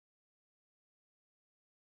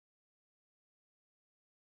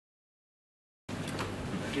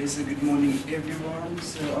Okay, so good morning everyone.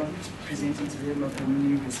 So I'm presenting today my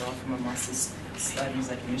preliminary result from a master's studies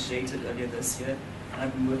I initiated earlier this year. And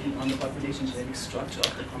I've been working on the population genetic structure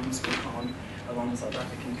of the common smoothhound along the South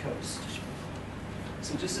African coast.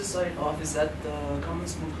 So just to start it off is that the common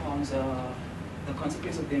smoothhounds, the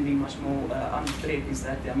consequence of them being much more unthreat is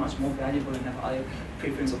that they're much more valuable and have higher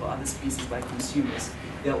preference over other species by consumers.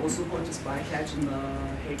 They are also poached by catching the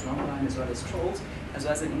hake longline as well as trolls, as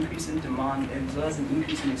well as an increase in demand, as well as an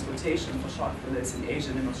increase in exploitation for shark fillets in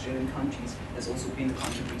Asian and Australian countries has also been the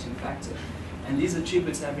contributing factor. And these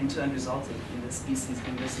attributes have in turn resulted in the species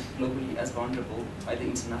being listed globally as vulnerable by the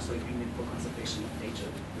International Agreement for Conservation of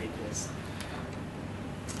Nature, REDS.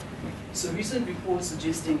 So recent reports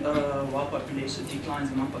suggesting wild population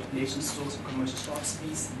declines among population stores of commercial shark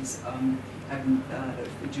species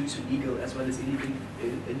due to legal as well as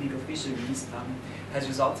illegal fisheries has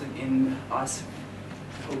resulted in us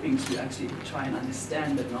hoping to actually try and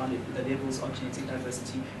understand the levels of genetic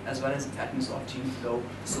diversity as well as the patterns of gene flow,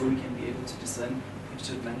 so we can be able to discern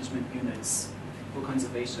future management units for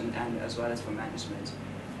conservation and as well as for management.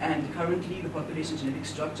 And currently, the population genetic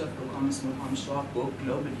structure for the common smoothhound shark, both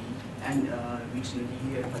globally and regionally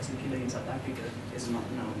here, in particular in South Africa, is not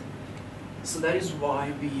known. So that is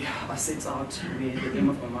why we are set out with the aim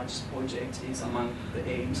of our project is among the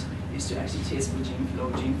aims is to actually test for gene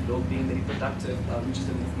flow being the reproductive, which is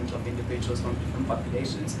the movement of individuals from different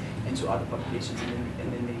populations into other populations,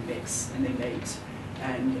 and then they mix and they mate,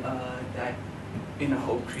 and that in a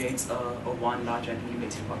whole creates a one large and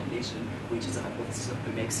eliminating population, which is a hypothesis of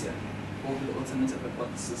Bayesian, or the alternative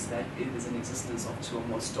hypothesis that it is an existence of two or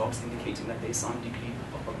more stocks, indicating that there is some degree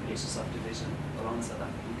of population subdivision along the South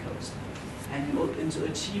African coast. And to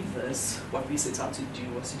achieve this, what we set out to do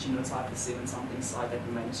was to genotype the 7 sampling site that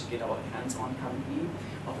we managed to get our hands on currently,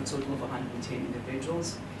 of a total of 110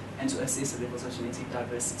 individuals, and to assess the levels of genetic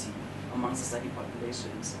diversity amongst the study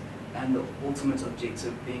populations. And the ultimate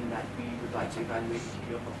objective being that we would like to evaluate the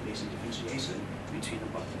degree of population differentiation between the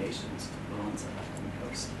populations along the South African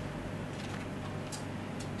coast.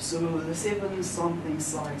 So the 7 sampling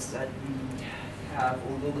sites that we have,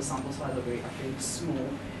 although the sample size are very small,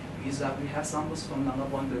 is that we have samples from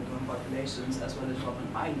Nangabonde populations as well as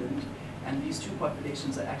Robben Island, and these two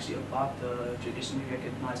populations are actually above the traditionally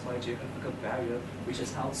recognized biogeographical barrier, which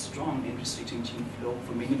has held strong in restricting gene flow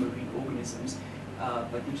for many marine organisms.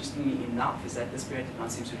 But interestingly enough is that this barrier did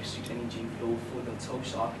not seem to restrict any gene flow for the toe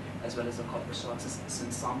shark as well as the copper sharks,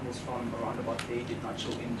 since samples from around about there did not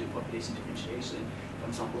show any population differentiation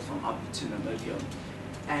from samples from up to Namibia.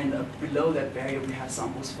 And below that barrier we have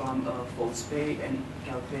samples from False Bay and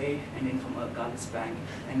Galway, and then from Gallis Bank.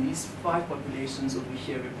 And these 5 populations over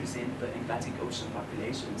here represent the Atlantic Ocean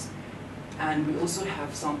populations. And we also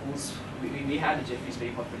have samples, we had a Jeffreys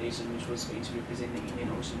Bay population which was going to represent the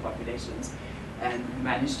Indian Ocean populations. And we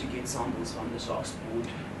managed to get samples from the Sharks Board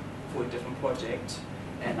for a different project,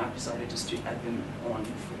 and I've decided just to add them on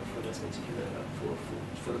for this particular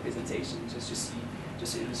for the presentation, just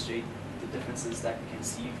to illustrate the differences that we can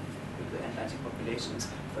see with the Atlantic populations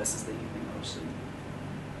versus the Indian Ocean.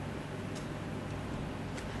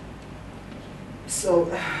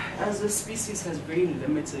 So, as a species has very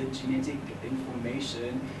limited genetic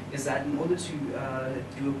information, is that in order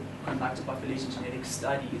to conduct a population genetic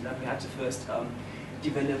study, is that we had to first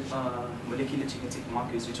develop molecular genetic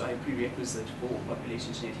markers, which are a prerequisite for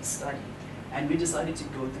population genetic study. And we decided to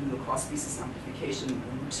go through the cross-species amplification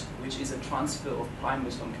route, which is a transfer of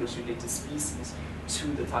primers from closely related species to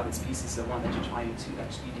the target species, the one that you're trying to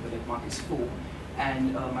actually develop markers for.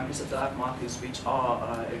 And microsatellite markers, which are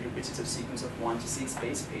a repetitive sequence of 1 to 6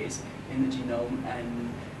 base pairs in the genome,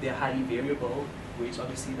 and they're highly variable, which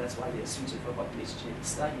obviously that's why they're suited for population genetic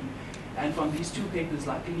study. And from these 2 papers,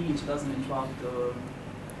 luckily in 2012,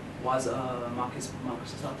 markers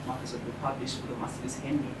that were published for the Mustelus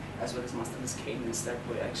henlei as well as Mustelus canis that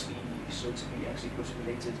were actually showed to be closely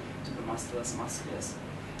related to the Mustelus Mustelus.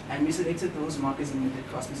 And we selected those markers and we did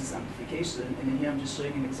cross-species amplification. And then here I'm just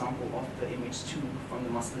showing an example of the MH2 from the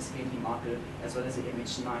Mustelus henlei marker, as well as the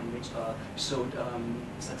MH9, which showed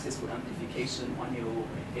successful amplification on your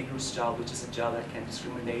agarose gel, which is a gel that can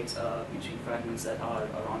discriminate between fragments that are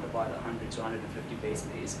around about 100 to 150 base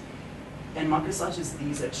pairs. And markers such as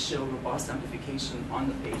these that show robust amplification on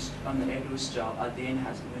the page, on the agarose gel, would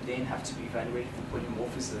then have to be evaluated for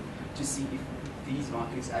polymorphism to see if these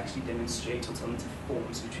markers actually demonstrate alternative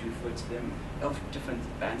forms, which we refer to them, of different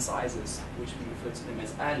band sizes, which we refer to them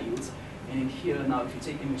as alleles. And in here now, if you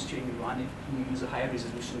take MH2 and you run it, you use a higher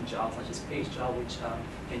resolution gel, such as page gel, which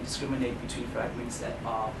can discriminate between fragments that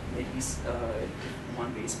are at least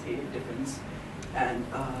 1 base pair difference. And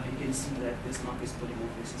you can see that this marker is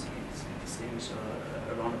polymorphic, since you can distinguish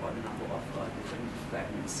around about the number of different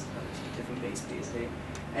fragments, different base pairs there.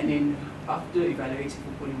 And then after evaluating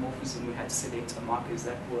for polymorphism, we had to select markers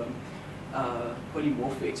that were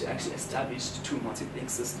polymorphic to actually establish two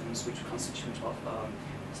multiplex systems, which constitute of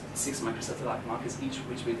 6 microsatellite markers each,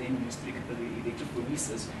 which we then use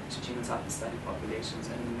electrophoresis to genotype the study populations,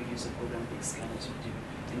 and then we use a program big scanner to do.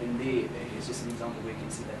 And then there is just an example where you can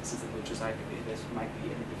see that this is a virtuocyte. There might be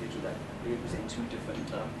an individual that represent two different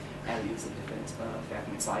alleles of different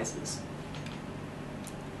fragment sizes.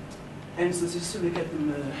 And so just to look at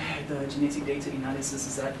the genetic data analysis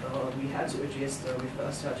is that we had to address, we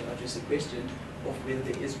first had to address the question of whether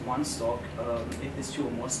there is one stock, if there's two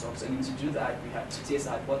or more stocks. And to do that, we have to test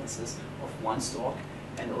the hypothesis of one stock,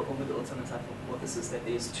 and over the alternate hypothesis that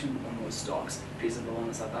there's two or more stocks present along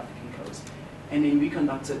the South African coast. And then we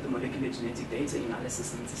conducted the molecular genetic data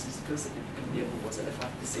analysis, and the statistical significant level was at a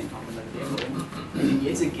 5% nominal level. And then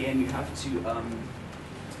yet again, you have to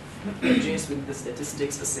address whether the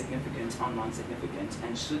statistics are significant or non-significant,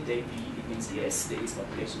 and should they be against the S-days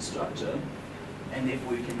population structure, and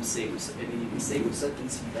therefore you can say with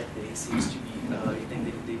certainty that there seems to be,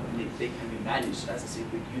 they can be managed as a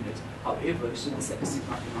separate unit. However, should the statistic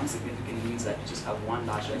not be non-significant, it means that you just have one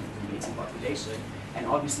large accumulating population. And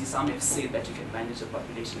obviously some have said that you can manage a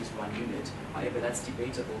population as one unit. However, that's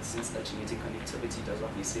debatable, since that genetic connectivity does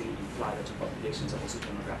not necessarily imply that your populations are also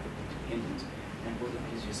demographically dependent. And both of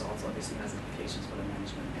these results obviously has implications for the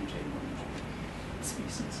management and trading of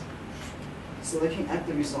species. So looking at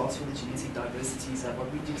the results for the genetic diversities, what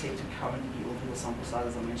we detected currently, although the sample size,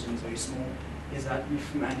 as I mentioned, is very small, is that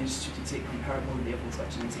we've managed to detect comparable levels of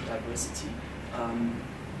genetic diversity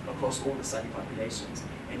across all the study populations.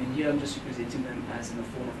 And in here I'm just representing them as in the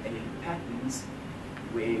form of allele patterns,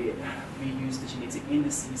 where we use the genetic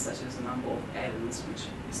indices such as the number of alleles, which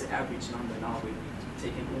is the average number now, where we've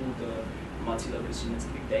taken all the multi-locus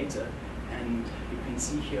genetic data, and you can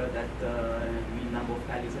see here that the number of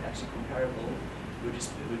alleles are actually comparable with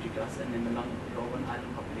regards, and then the Rouvay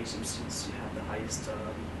island population seems to have the highest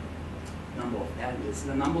number of alleles.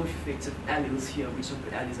 The number of effective alleles here, which are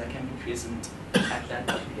the alleles that can be present at that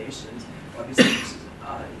population, obviously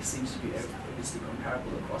it seems to be obviously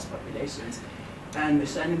comparable across populations. And the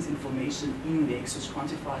Shannon's information index, which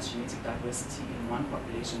quantifies genetic diversity in one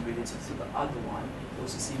population relative to the other one,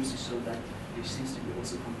 also seems to show that it seems to be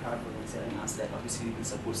also comparable, in telling us that obviously it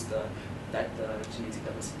supports that the genetic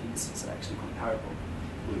diversity indices are actually comparable.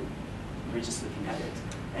 We're just looking at it.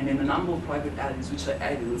 And then the number of private alleles, which are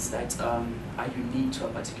alleles that are unique to a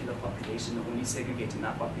particular population, or only segregate in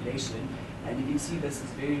that population. And you can see this is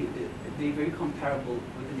they're very comparable,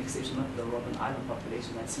 with an exception of the Rouvay island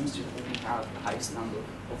population that seems to only have the highest number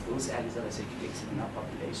of those alleles that are segregated in that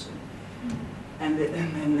population. And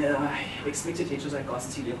then expected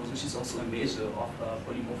heterozygosity levels, which is also a measure of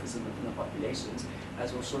polymorphism within the populations,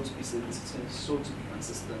 as well shown to be consistent, shown to be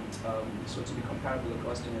consistent, shown to be comparable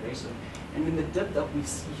across generation. And then the dip that we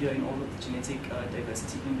see here in all of the genetic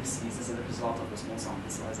diversity indices is a result of the small sample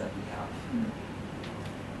size that we have.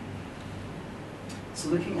 So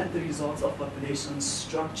looking at the results of population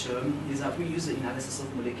structure is that we use the analysis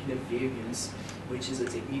of molecular variance, which is a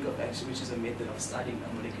technique of which is a method of studying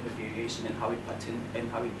a molecular variation and how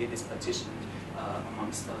it is partitioned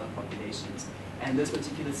amongst populations. And this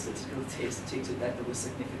particular statistical test detected that there were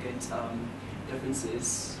significant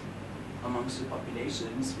differences amongst the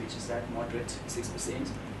populations, which is that moderate 6%,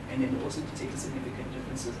 and then also detected significant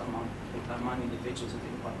differences among individuals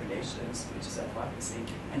within populations, which is at 5%.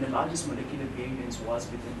 And the largest molecular variance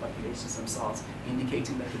was within populations themselves,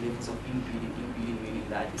 indicating that the levels of inbreeding meaning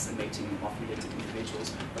that is the mating of related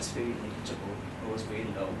individuals, was very negligible, or was very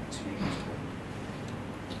low to negligible.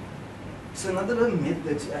 So another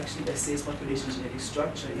method to actually assess population genetic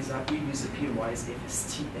structure is that we use a pairwise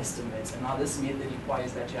FST estimate. And now this method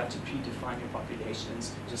requires that you have to predefine your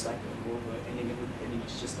populations, just like the AMOVA, and then it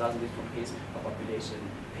just does it, compares a population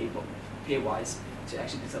pairwise to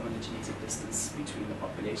actually determine the genetic distance between the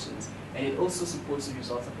populations. And it also supports the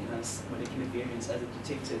results of enhanced molecular variance, as it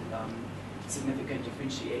detected significant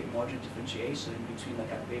moderate differentiation between the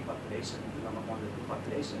Rouvay population and the Lama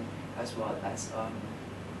population, as well as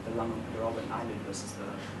the Rouvay island versus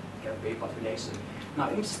the Rouvay population. Now,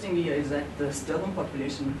 interestingly is that the Stellenbosch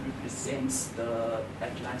population, which represents the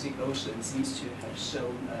Atlantic Ocean, seems to have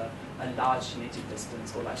shown a large genetic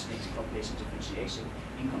distance or large genetic population differentiation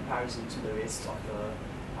in comparison to the rest of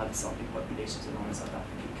the other sampling populations along the South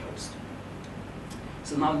African coast.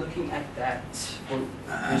 So now looking at that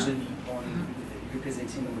visually on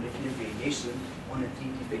representing the molecular variation on a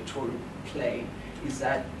 3D vectorial plane, is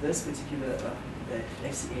that this particular the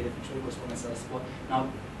FCA, the factorial correspondence sport,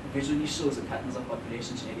 now visually shows the patterns of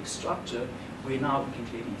population genetic structure, where now we can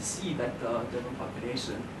clearly see that the different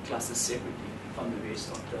population classes separately from the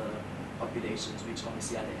rest of the populations, which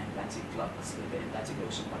obviously are the Atlantic clubs, the Atlantic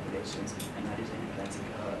Ocean populations, and that is an Atlantic,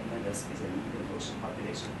 and this is an Indian Ocean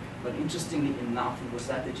population. But interestingly enough, it was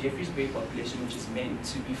that the Jeffreys Bay population, which is meant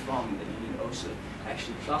to be from the Indian Ocean,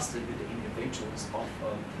 actually clustered with the individuals of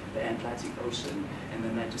the Atlantic Ocean, and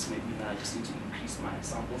then that just made me that I just need to increase my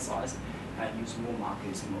sample size and use more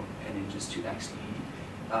markers and then just to actually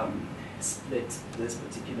split this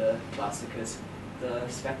particular class, because the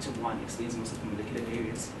factor 1 explains most of the molecular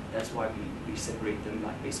variance. That's why we separate them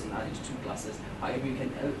like based on that into 2 classes. However, you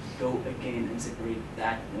can go again and separate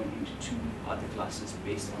that one into 2 other classes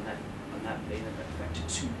based on that later, that factor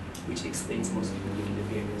 2, which explains most of the molecular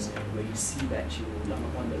variance, where you see that your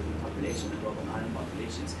Lamaponda population and Robben Island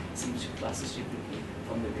populations seem to cluster differently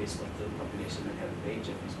from the rest of the population that have Bay,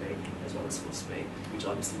 Jeffreys Bay, as well as Foss Bay, which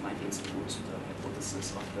obviously might lend support to the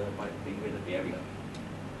hypothesis of the big weather barrier,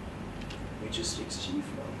 which restricts gene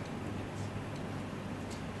flow.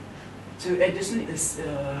 To additionally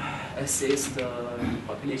assess the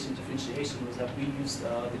population differentiation was that we used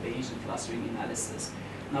the Bayesian clustering analysis.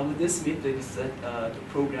 Now with this method is that the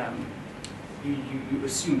program, you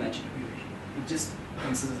assume that it just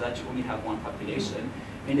considers that you only have one population,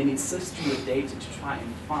 and then it sifts through the data to try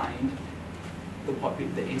and find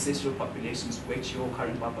the ancestral populations which your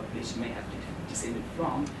current population may have descended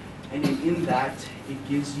from. And then in that, it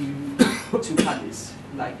gives you 2 colors.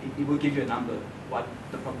 Like it will give you a number, what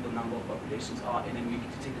the probable number of populations are, and then we can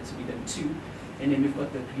take it to be them 2. And then we've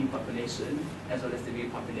got the green population as well as the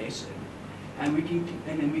red population. And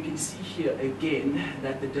then we can see here again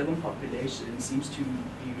that the Durban population seems to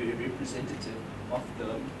be very representative of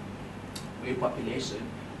the red population,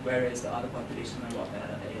 whereas the other population are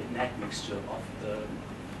a net mixture of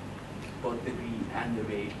both the green and the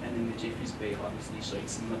red, and then the Jeffreys Bay obviously showing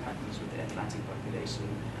similar patterns with the Atlantic population.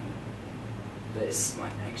 And this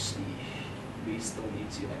might actually, we still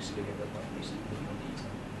need to actually look at the population in a bit more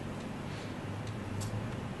detail.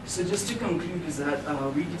 So just to conclude is that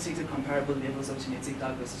we detected comparable levels of genetic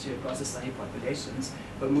diversity across the study populations,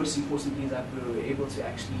 but most importantly that we were able to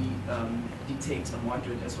actually detect a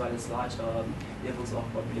moderate as well as large levels of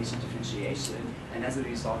population differentiation, and as a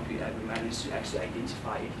result we managed to actually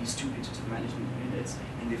identify at least 2 vegetative management units,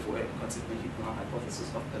 and therefore consequently our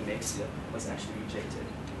hypothesis of the mixture was actually rejected.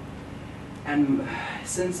 And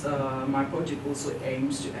since my project also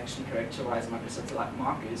aims to actually characterize microsatellite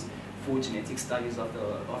markers for genetic studies of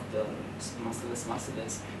the Mustelus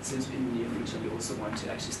Mustelus, since in the near future we also want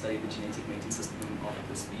to actually study the genetic mating system of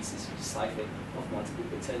the species, which is cycle of multiple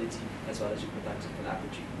fertility as well as reproductive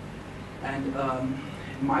collaborative. And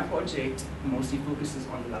my project mostly focuses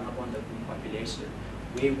on the Lamaponda population,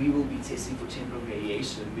 where we will be testing for temporal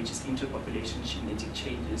variation, which is interpopulation genetic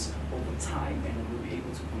changes over time, and we'll be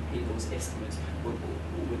able to compare those estimates with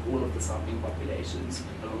all of the sampling populations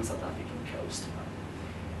along the South African coast.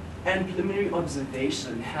 And preliminary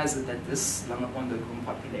observation has it that this Lamaponda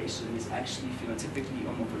population is actually phenotypically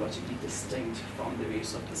or morphologically distinct from the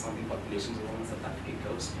rest of the sampling populations along the South African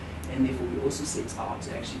coast, and therefore we also set out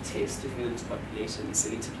to actually test if this population is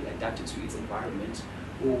selectively adapted to its environment,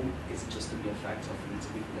 or is it just a mere fact of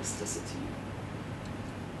phenotypic plasticity.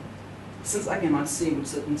 Since I cannot say with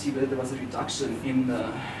certainty whether there was a reduction in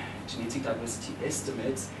the genetic diversity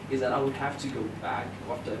estimates, is that I would have to go back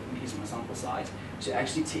after increasing my sample size to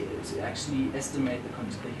actually estimate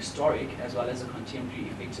the historic as well as the contemporary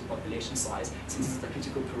effective population size, since it's the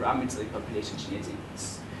critical parameter of population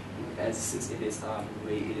genetics, since it is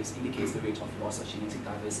where it indicates the rate of loss of genetic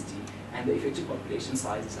diversity, and the effective population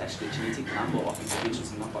size is actually the genetic number of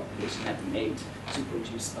individuals in the population that made to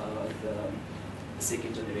produce the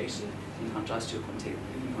second generation, in contrast to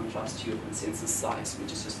your consensus size,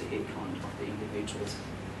 which is just the head count of the individuals.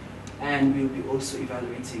 And we'll be also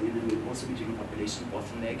evaluating, and then we'll also be doing population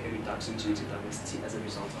bottleneck, a reduction in genetic diversity as a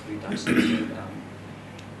result of reduction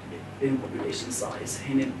in population size.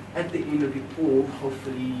 And then at the end of it all,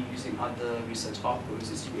 hopefully using other research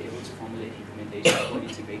outputs, is to be able to formulate recommendations for an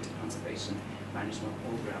integrated conservation management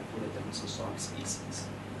program for the demersal shark species.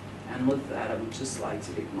 And with that, I would just like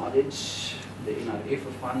to acknowledge the NRA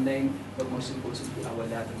for funding, but most importantly, our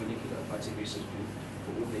lab and molecular project research group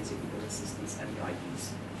for all their technical assistance and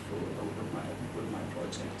guidance with my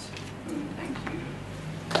project. Thank you.